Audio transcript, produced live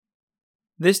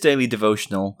This daily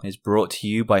devotional is brought to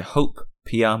you by Hope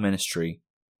PR Ministry.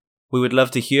 We would love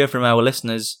to hear from our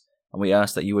listeners, and we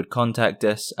ask that you would contact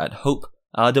us at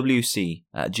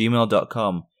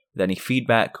hoperwc@gmail.com with any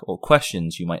feedback or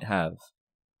questions you might have.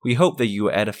 We hope that you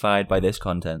were edified by this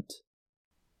content.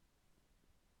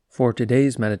 For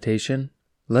today's meditation,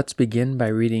 let's begin by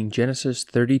reading Genesis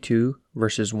 32,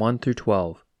 verses 1 through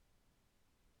 12.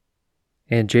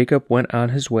 And Jacob went on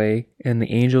his way, and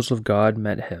the angels of God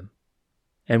met him.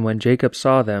 And when Jacob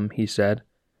saw them, he said,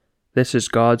 "This is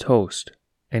God's host."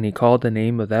 And he called the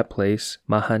name of that place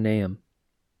Mahanaim.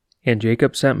 And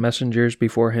Jacob sent messengers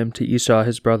before him to Esau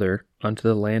his brother unto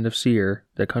the land of Seir,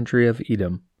 the country of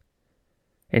Edom.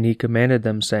 And he commanded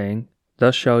them, saying,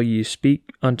 Thus shall ye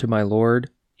speak unto my lord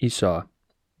Esau.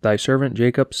 Thy servant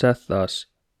Jacob saith thus,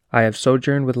 I have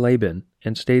sojourned with Laban,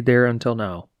 and stayed there until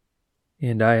now.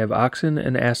 And I have oxen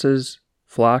and asses,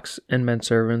 flocks and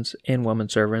menservants and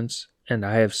womenservants, and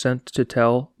I have sent to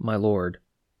tell my lord,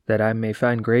 that I may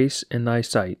find grace in thy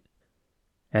sight.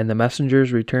 And the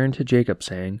messengers returned to Jacob,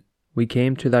 saying, We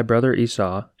came to thy brother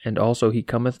Esau, and also he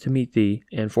cometh to meet thee,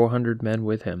 and 400 men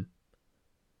with him.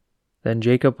 Then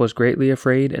Jacob was greatly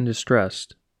afraid and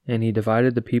distressed, and he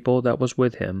divided the people that was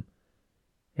with him,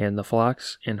 and the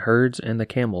flocks and herds and the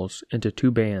camels, into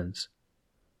 2 bands,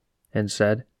 and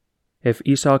said, If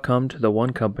Esau come to the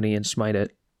one company and smite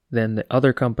it, then the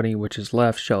other company which is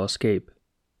left shall escape.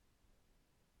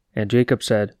 And Jacob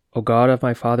said, O God of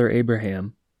my father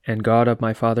Abraham, and God of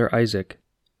my father Isaac,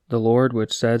 the Lord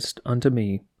which saidst unto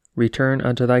me, Return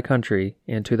unto thy country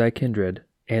and to thy kindred,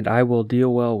 and I will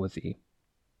deal well with thee.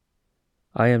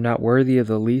 I am not worthy of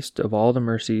the least of all the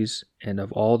mercies and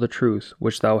of all the truth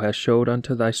which thou hast showed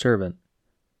unto thy servant.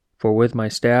 For with my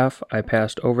staff I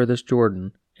passed over this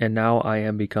Jordan, and now I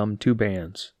am become 2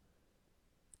 bands.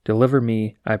 Deliver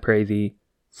me, I pray thee,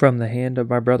 from the hand of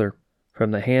my brother, from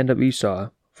the hand of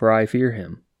Esau, for I fear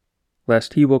him,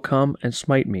 lest he will come and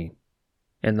smite me,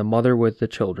 and the mother with the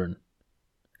children.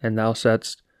 And thou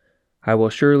saidst, I will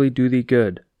surely do thee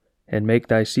good, and make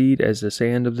thy seed as the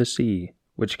sand of the sea,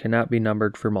 which cannot be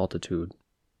numbered for multitude.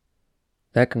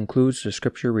 That concludes the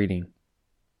scripture reading.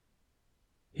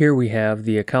 Here we have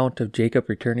the account of Jacob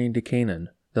returning to Canaan,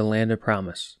 the land of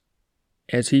promise.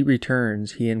 As he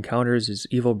returns, he encounters his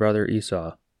evil brother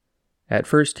Esau. At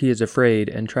first he is afraid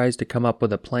and tries to come up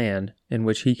with a plan in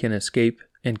which he can escape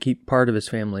and keep part of his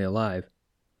family alive.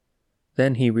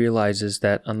 Then he realizes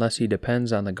that unless he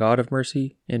depends on the God of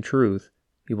mercy and truth,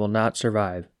 he will not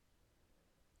survive.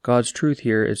 God's truth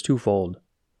here is twofold.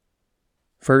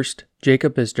 First,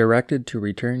 Jacob is directed to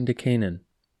return to Canaan.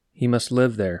 He must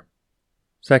live there.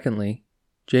 Secondly,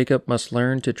 Jacob must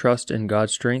learn to trust in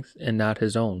God's strength and not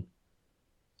his own.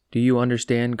 Do you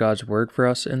understand God's word for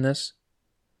us in this?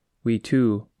 We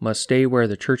too must stay where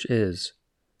the church is.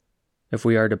 If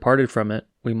we are departed from it,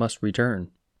 we must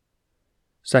return.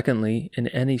 Secondly, in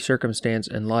any circumstance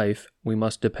in life, we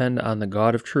must depend on the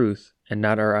God of truth and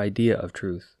not our idea of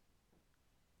truth.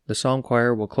 The psalm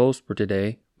choir will close for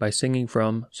today by singing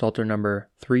from Psalter number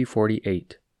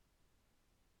 348.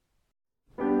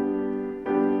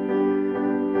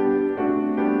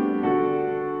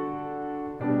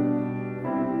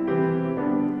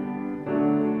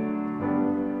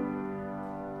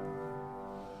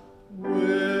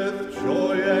 With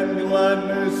joy and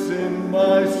gladness in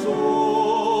my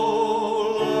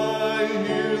soul, I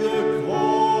hear the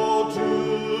call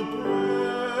to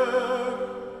prayer.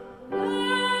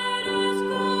 Let us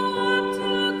go up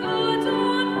to God's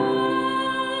own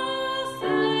house.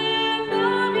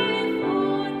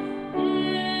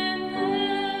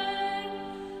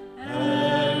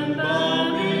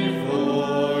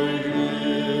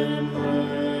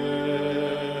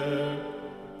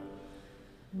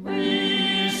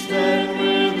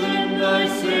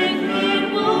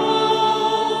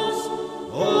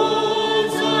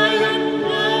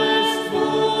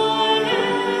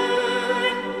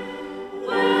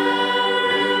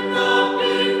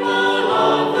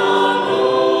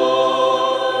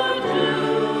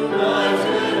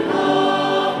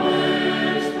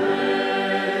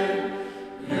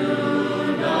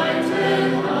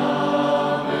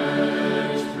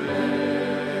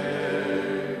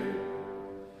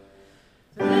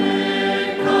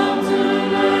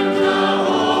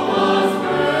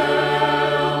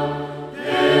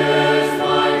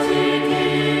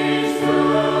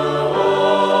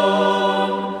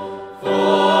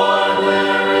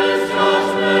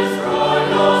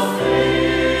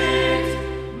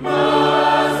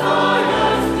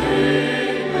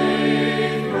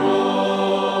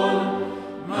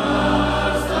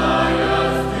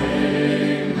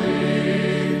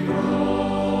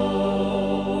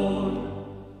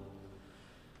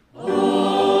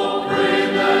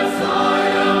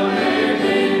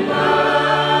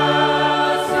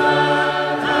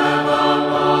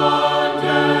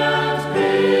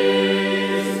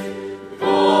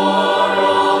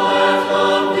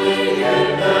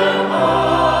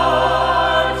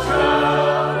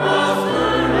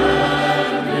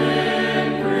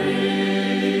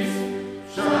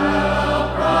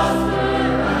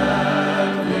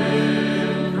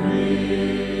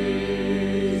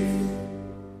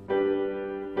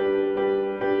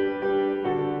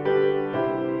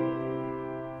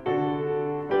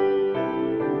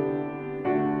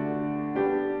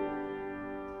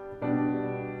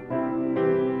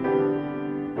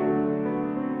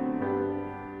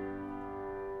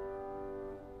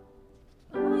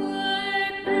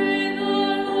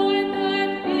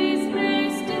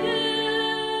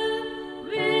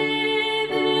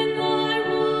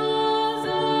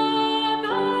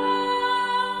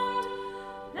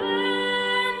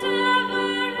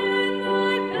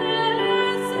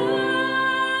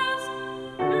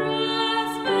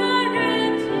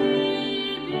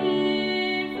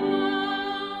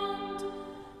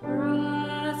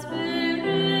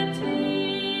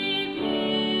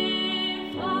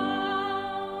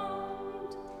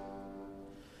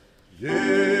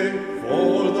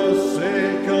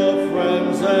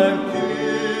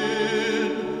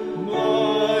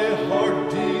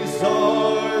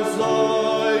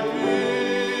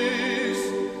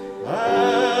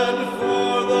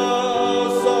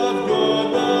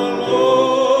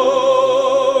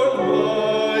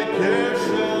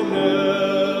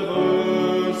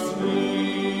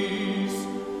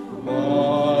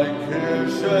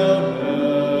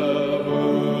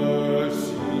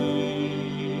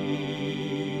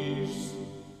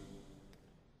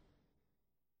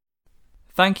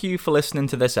 Thank you for listening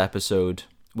to this episode.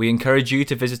 We encourage you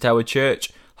to visit our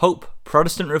church, Hope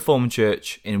Protestant Reformed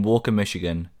Church in Walker,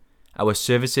 Michigan. Our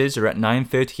services are at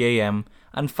 9:30 a.m.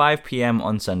 and 5 p.m.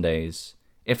 on Sundays.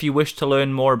 If you wish to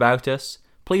learn more about us,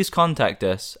 please contact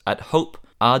us at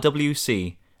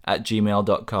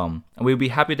hoperwc@gmail.com, and we'll be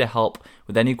happy to help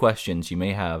with any questions you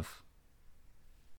may have.